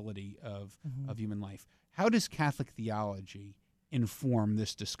inviolability of human life. How does Catholic theology inform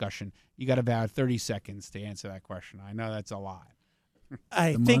this discussion? You got about 30 seconds to answer that question. I know that's a lot.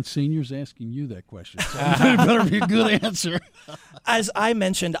 I the think Monsignor's asking you that question, so it better be a good answer. As I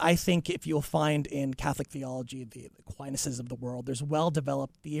mentioned, I think if you'll find in Catholic theology, the Aquinas of the world, there's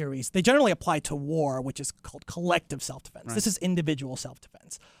well-developed theories. They generally apply to war, which is called collective self-defense. Right. This is individual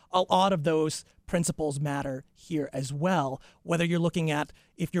self-defense. A lot of those principles matter here as well. Whether you're looking at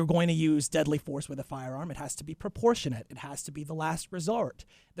if you're going to use deadly force with a firearm, it has to be proportionate. It has to be the last resort.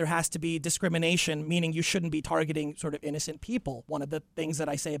 There has to be discrimination, meaning you shouldn't be targeting sort of innocent people. One of the things that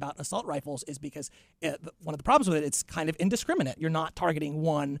I say about assault rifles is because one of the problems with it, it's kind of indiscriminate. You're not targeting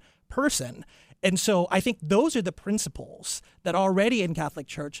one person. And so I think those are the principles that are already in Catholic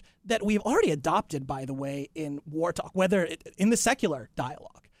Church that we've already adopted, by the way, in war talk, whether in the secular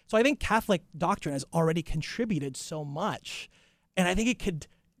dialogue. So I think Catholic doctrine has already contributed so much, and I think it could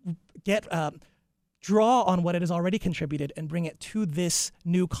draw on what it has already contributed and bring it to this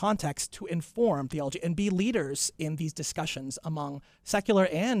new context to inform theology and be leaders in these discussions among secular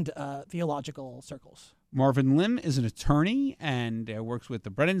and theological circles. Marvin Lim is an attorney and works with the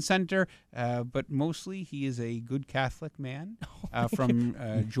Brennan Center, but mostly he is a good Catholic man from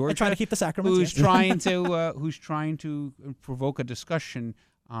Georgia. I try to keep the sacraments. Who's trying to provoke a discussion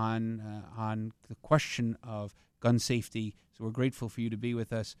on the question of gun safety. So we're grateful for you to be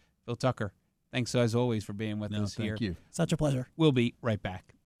with us, Bill Tucker. Thanks as always for being with us here. Thank you. Such a pleasure. We'll be right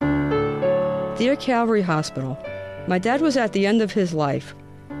back. Dear Calvary Hospital, my dad was at the end of his life,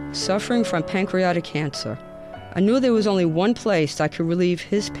 suffering from pancreatic cancer. I knew there was only one place that could relieve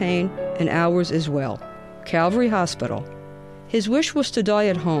his pain and ours as well, Calvary Hospital. His wish was to die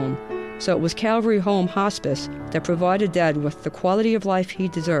at home, so it was Calvary Home Hospice that provided Dad with the quality of life he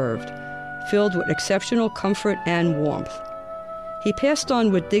deserved, filled with exceptional comfort and warmth. He passed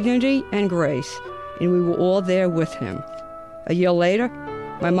on with dignity and grace, and we were all there with him. A year later,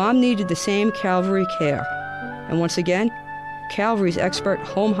 my mom needed the same Calvary care, and once again, Calvary's expert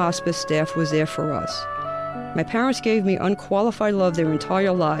home hospice staff was there for us. My parents gave me unqualified love their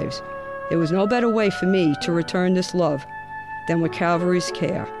entire lives. There was no better way for me to return this love than with Calvary's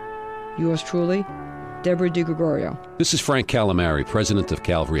care. Yours truly, Deborah DiGregorio. This is Frank Calamari, president of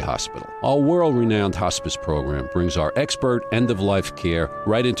Calvary Hospital. Our world-renowned hospice program brings our expert end-of-life care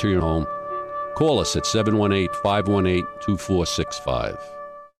right into your home. Call us at 718-518-2465.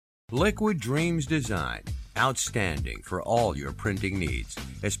 Liquid Dreams Design. Outstanding for all your printing needs,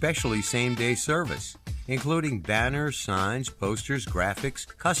 especially same-day service, including banners, signs, posters, graphics,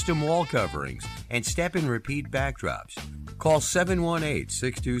 custom wall coverings, and step-and-repeat backdrops. Call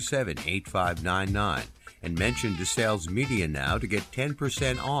 718-627-8599 and mention DeSales Media Now to get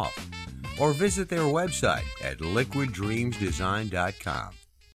 10% off. Or visit their website at liquiddreamsdesign.com.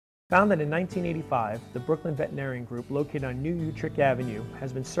 Founded in 1985, the Brooklyn Veterinarian Group, located on New Utrecht Avenue,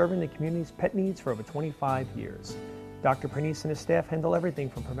 has been serving the community's pet needs for over 25 years. Dr. Pernice and his staff handle everything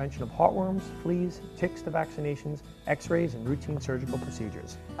from prevention of heartworms, fleas, ticks to vaccinations, x-rays, and routine surgical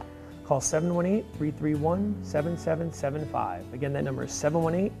procedures. Call 718-331-7775. Again, that number is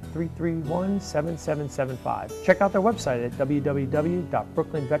 718-331-7775. Check out their website at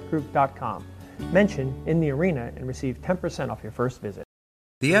www.brooklynvetgroup.com. Mention In the Arena and receive 10% off your first visit.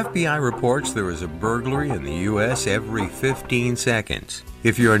 The FBI reports there is a burglary in the U.S. every 15 seconds.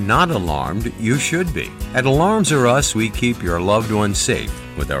 If you're not alarmed, you should be. At Alarms R Us, we keep your loved ones safe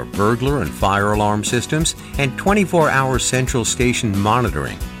with our burglar and fire alarm systems and 24-hour central station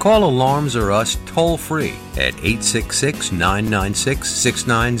monitoring. Call Alarms R Us toll-free at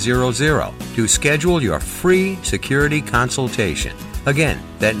 866-996-6900 to schedule your free security consultation. Again,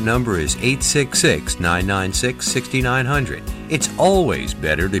 that number is 866-996-6900. It's always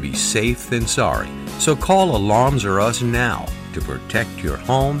better to be safe than sorry. So call Alarms R Us now to protect your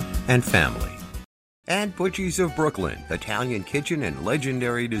home and family. And Butchie's of Brooklyn, Italian kitchen and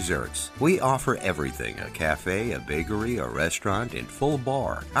legendary desserts. We offer everything: a cafe, a bakery, a restaurant, and full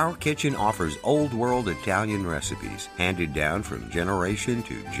bar. Our kitchen offers old world Italian recipes, handed down from generation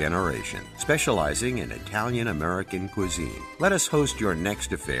to generation, specializing in Italian American cuisine. Let us host your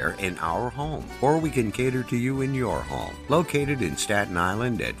next affair in our home, or we can cater to you in your home. Located in Staten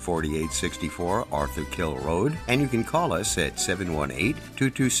Island at 4864 Arthur Kill Road, and you can call us at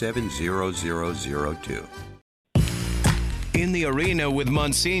 718-227-0002. In the Arena with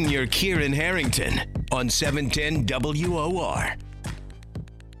Monsignor Kieran Harrington on 710 WOR.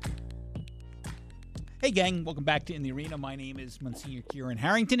 Hey, gang. Welcome back to In the Arena. My name is Monsignor Kieran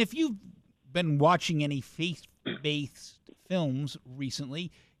Harrington. If you've been watching any faith-based films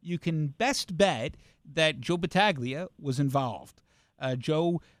recently, you can best bet that Joe Battaglia was involved.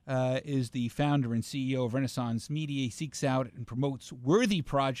 Joe is the founder and CEO of Renaissance Media. He seeks out and promotes worthy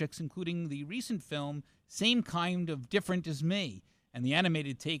projects, including the recent film Same Kind of Different as Me. and the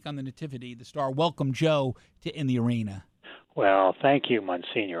animated take on the Nativity, the star welcomed Joe to In the Arena. Well, thank you,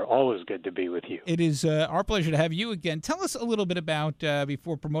 Monsignor. Always good to be with you. It is our pleasure to have you again. Tell us a little bit about,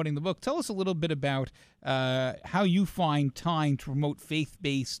 before promoting the book, tell us a little bit about how you find time to promote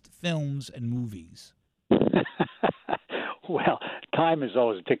faith-based films and movies. Well, time is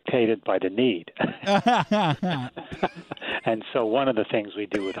always dictated by the need. And so one of the things we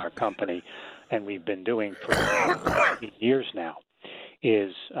do with our company, and we've been doing for years now,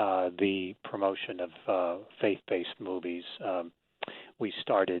 is the promotion of faith-based movies. We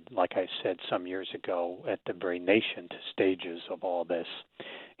started, like I said, some years ago at the very nascent stages of all this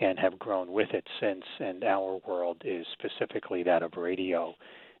and have grown with it since, and our world is specifically that of radio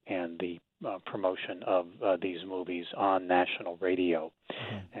and the promotion of these movies on national radio.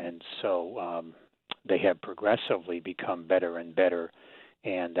 Mm-hmm. And so they have progressively become better and better,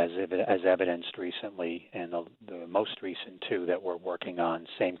 and as evidenced recently, and the most recent two that we're working on,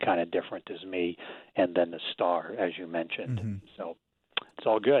 Same Kind of Different as Me, and then The Star, as you mentioned. Mm-hmm. So it's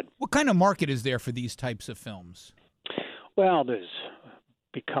all good. What kind of market is there for these types of films? Well, there's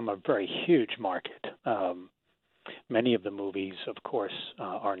become a very huge market. Many of the movies, of course,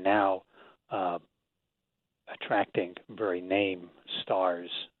 are now attracting very name stars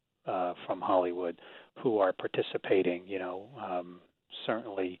from Hollywood who are participating,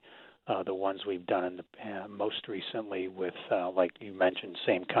 certainly the ones we've done in the most recently with, like you mentioned,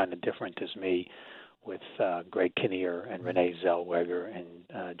 Same Kind of Different as Me, with Greg Kinnear and Renee Zellweger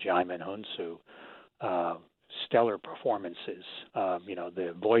and Jaimin Hunsu. Stellar performances,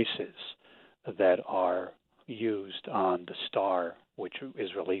 the voices that are used on The Star, which is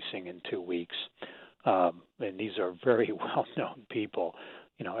releasing in 2 weeks. And these are very well-known people,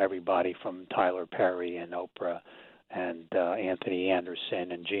 everybody from Tyler Perry and Oprah and Anthony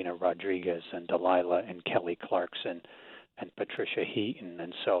Anderson and Gina Rodriguez and Delilah and Kelly Clarkson and Patricia Heaton.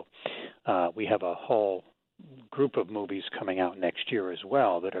 And so we have a whole group of movies coming out next year as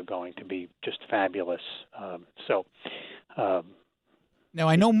well that are going to be just fabulous. Now,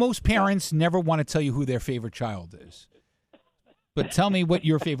 I know most parents never want to tell you who their favorite child is, but tell me what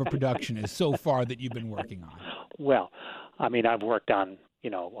your favorite production is so far that you've been working on. Well, I mean, I've worked on,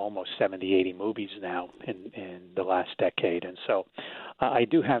 almost 70, 80 movies now in the last decade. And so I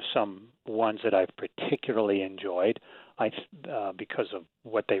do have some ones that I've particularly enjoyed because of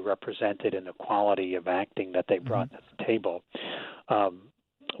what they represented and the quality of acting that they brought to the table.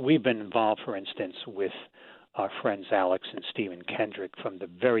 We've been involved, for instance, with our friends Alex and Stephen Kendrick from the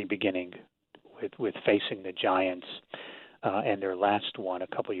very beginning with Facing the Giants, and their last one a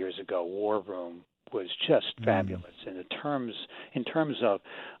couple years ago, War Room, was just fabulous. And in terms of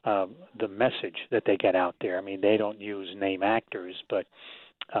the message that they get out there, I mean, they don't use name actors, but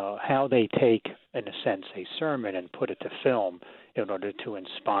how they take, in a sense, a sermon and put it to film in order to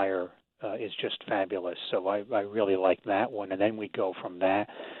inspire is just fabulous. So I really like that one. And then we go from that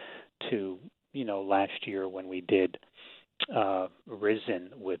to, last year when we did Risen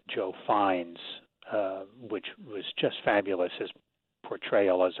with Joe Fiennes, which was just fabulous, his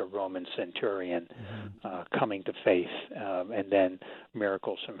portrayal as a Roman centurion coming to faith, and then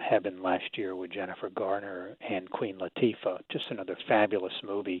Miracles from Heaven last year with Jennifer Garner and Queen Latifah, just another fabulous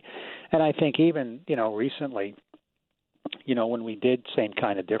movie. And I think even, recently, when we did Same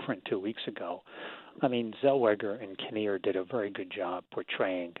Kind of Different 2 weeks ago, I mean, Zellweger and Kinnear did a very good job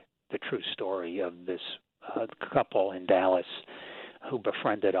portraying the true story of this couple in Dallas who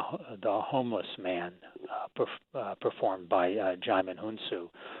befriended the homeless man, performed by Jaimin Hunsu,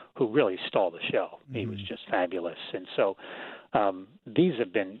 who really stole the show. He was just fabulous. And so these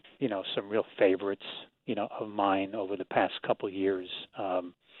have been, some real favorites, of mine over the past couple of years.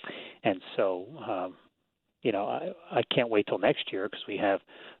 And so, I can't wait till next year because we have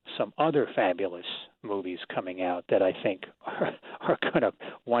some other fabulous movies coming out that I think are going to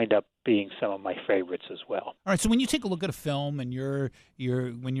wind up being some of my favorites as well. All right. So when you take a look at a film and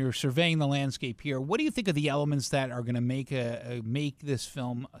when you're surveying the landscape here, what do you think of the elements that are going to make this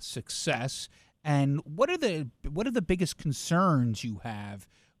film a success? And what are the biggest concerns you have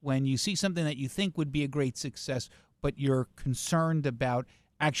when you see something that you think would be a great success, but you're concerned about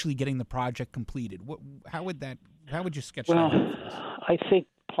actually getting the project completed? How would you sketch that out for us? I think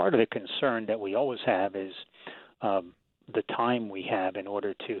part of the concern that we always have is the time we have in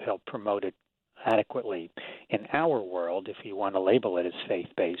order to help promote it adequately. In our world, if you want to label it as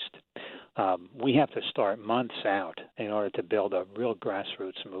faith-based, we have to start months out in order to build a real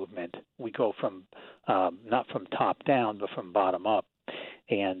grassroots movement. We go from not from top down, but from bottom up.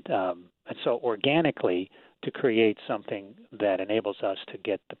 And so organically, to create something that enables us to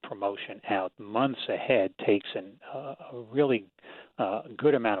get the promotion out months ahead takes a really a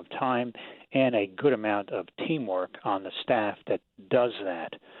good amount of time and a good amount of teamwork on the staff that does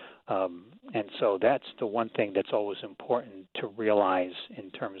that. And so that's the one thing that's always important to realize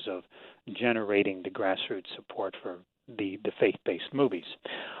in terms of generating the grassroots support for the faith-based movies.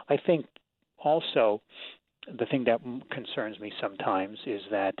 I think also the thing that concerns me sometimes is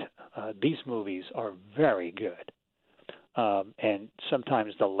that these movies are very good. And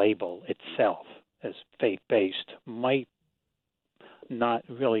sometimes the label itself as faith-based might not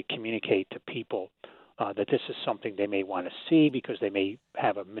really communicate to people that this is something they may want to see because they may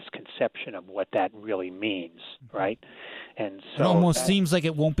have a misconception of what that really means, right? And so it almost seems like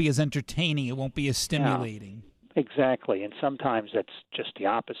it won't be as entertaining. It won't be as stimulating. Yeah, exactly. And sometimes that's just the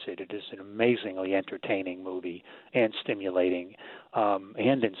opposite. It is an amazingly entertaining movie and stimulating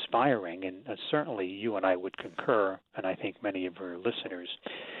and inspiring. And certainly you and I would concur, and I think many of our listeners,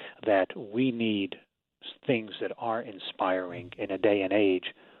 that we need things that are inspiring in a day and age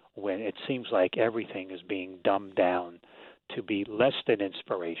when it seems like everything is being dumbed down to be less than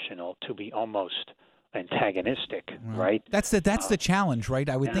inspirational, to be almost antagonistic, right? That's the challenge, right?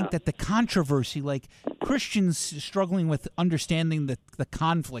 I would think that the controversy, like Christians struggling with understanding the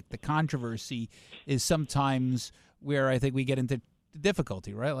conflict, the controversy, is sometimes where I think we get into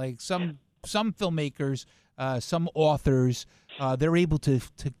difficulty, right? Like some filmmakers, some authors, they're able to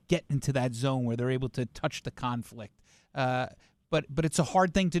get into that zone where they're able to touch the conflict. But it's a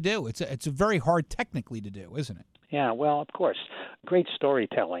hard thing to do. It's a very hard technically to do, isn't it? Yeah, well, of course. Great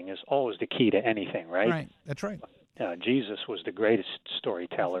storytelling is always the key to anything, right? Right, that's right. Jesus was the greatest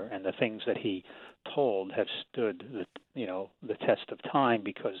storyteller, and the things that he told have stood the test of time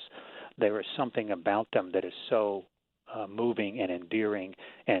because there is something about them that is so moving and endearing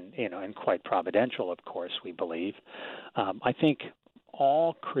and quite providential, of course, we believe. I think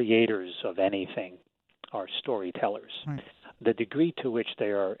all creators of anything are storytellers. Right. The degree to which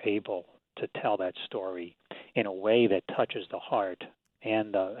they are able to tell that story in a way that touches the heart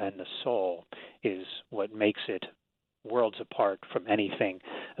and the soul is what makes it worlds apart from anything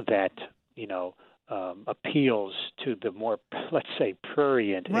that appeals to the more, let's say,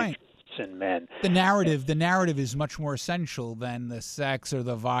 prurient interests in men. The narrative is much more essential than the sex or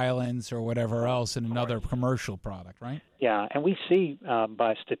the violence or whatever else in another commercial product, right? Yeah, and we see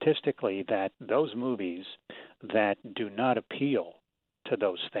by statistically that those movies that do not appeal to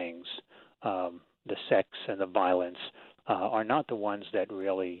those things, the sex and the violence, are not the ones that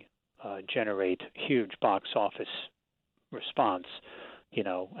really generate huge box office response,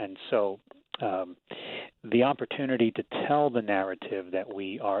 and so the opportunity to tell the narrative that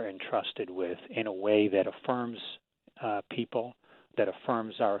we are entrusted with in a way that affirms people, that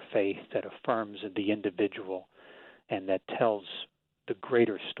affirms our faith, that affirms the individual, and that tells the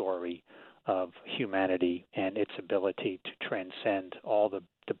greater story of humanity and its ability to transcend all the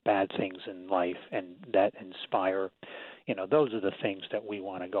bad things in life and that inspire, those are the things that we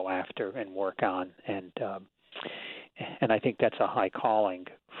want to go after and work on. And I think that's a high calling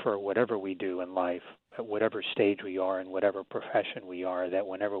for whatever we do in life, at whatever stage we are in whatever profession we are, that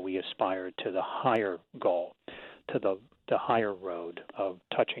whenever we aspire to the higher goal, to the higher road of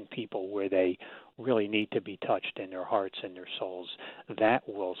touching people where they really need to be touched in their hearts and their souls, that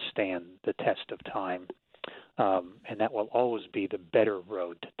will stand the test of time. And that will always be the better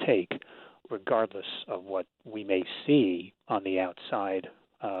road to take, regardless of what we may see on the outside,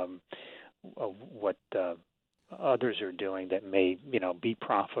 of what others are doing that may, be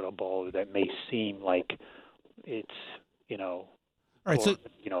profitable, that may seem like it's, all right,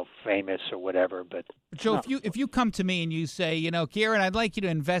 or, famous or whatever. But Joe, if you come to me and you say, Kieran, I'd like you to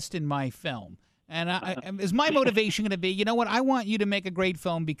invest in my film, and is my motivation going to be, you know what, I want you to make a great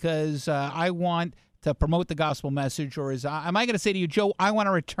film because I want to promote the gospel message, or am I going to say to you, Joe, I want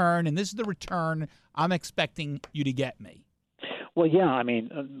a return, and this is the return I'm expecting you to get me? Well, yeah, I mean,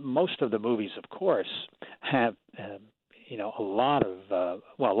 most of the movies, of course, have, a lot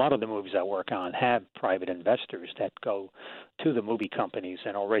of the movies I work on have private investors that go to the movie companies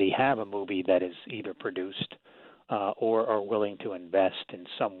and already have a movie that is either produced or are willing to invest in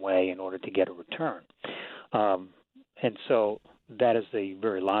some way in order to get a return. And so that is the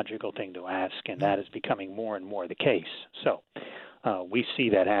very logical thing to ask, and that is becoming more and more the case. So we see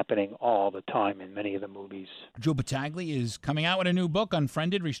that happening all the time in many of the movies. Joe Battaglia is coming out with a new book,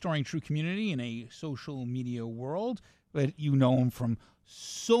 Unfriended, Restoring True Community in a Social Media World. But you know him from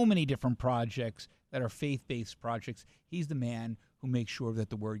so many different projects that are faith-based projects. He's the man who makes sure that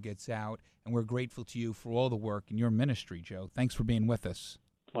the word gets out, and we're grateful to you for all the work in your ministry, Joe. Thanks for being with us.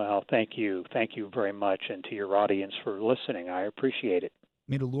 Well, thank you. Thank you very much, and to your audience for listening. I appreciate it.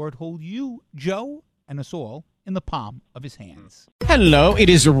 May the Lord hold you, Joe, and us all in the palm of his hands. Hello, it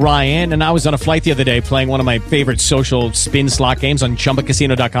is Ryan, and I was on a flight the other day playing one of my favorite social spin slot games on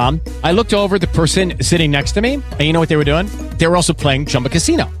ChumbaCasino.com. I looked over at the person sitting next to me, and you know what they were doing? They were also playing Chumba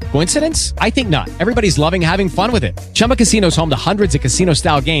Casino. Coincidence? I think not. Everybody's loving having fun with it. Chumba Casino is home to hundreds of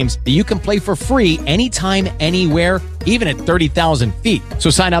casino-style games that you can play for free anytime, anywhere, even at 30,000 feet. So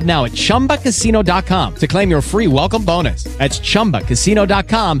sign up now at ChumbaCasino.com to claim your free welcome bonus. That's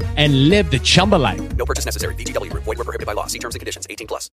ChumbaCasino.com and live the Chumba life. No purchase necessary. VGW. Void where prohibited by law. See terms and conditions. 18+.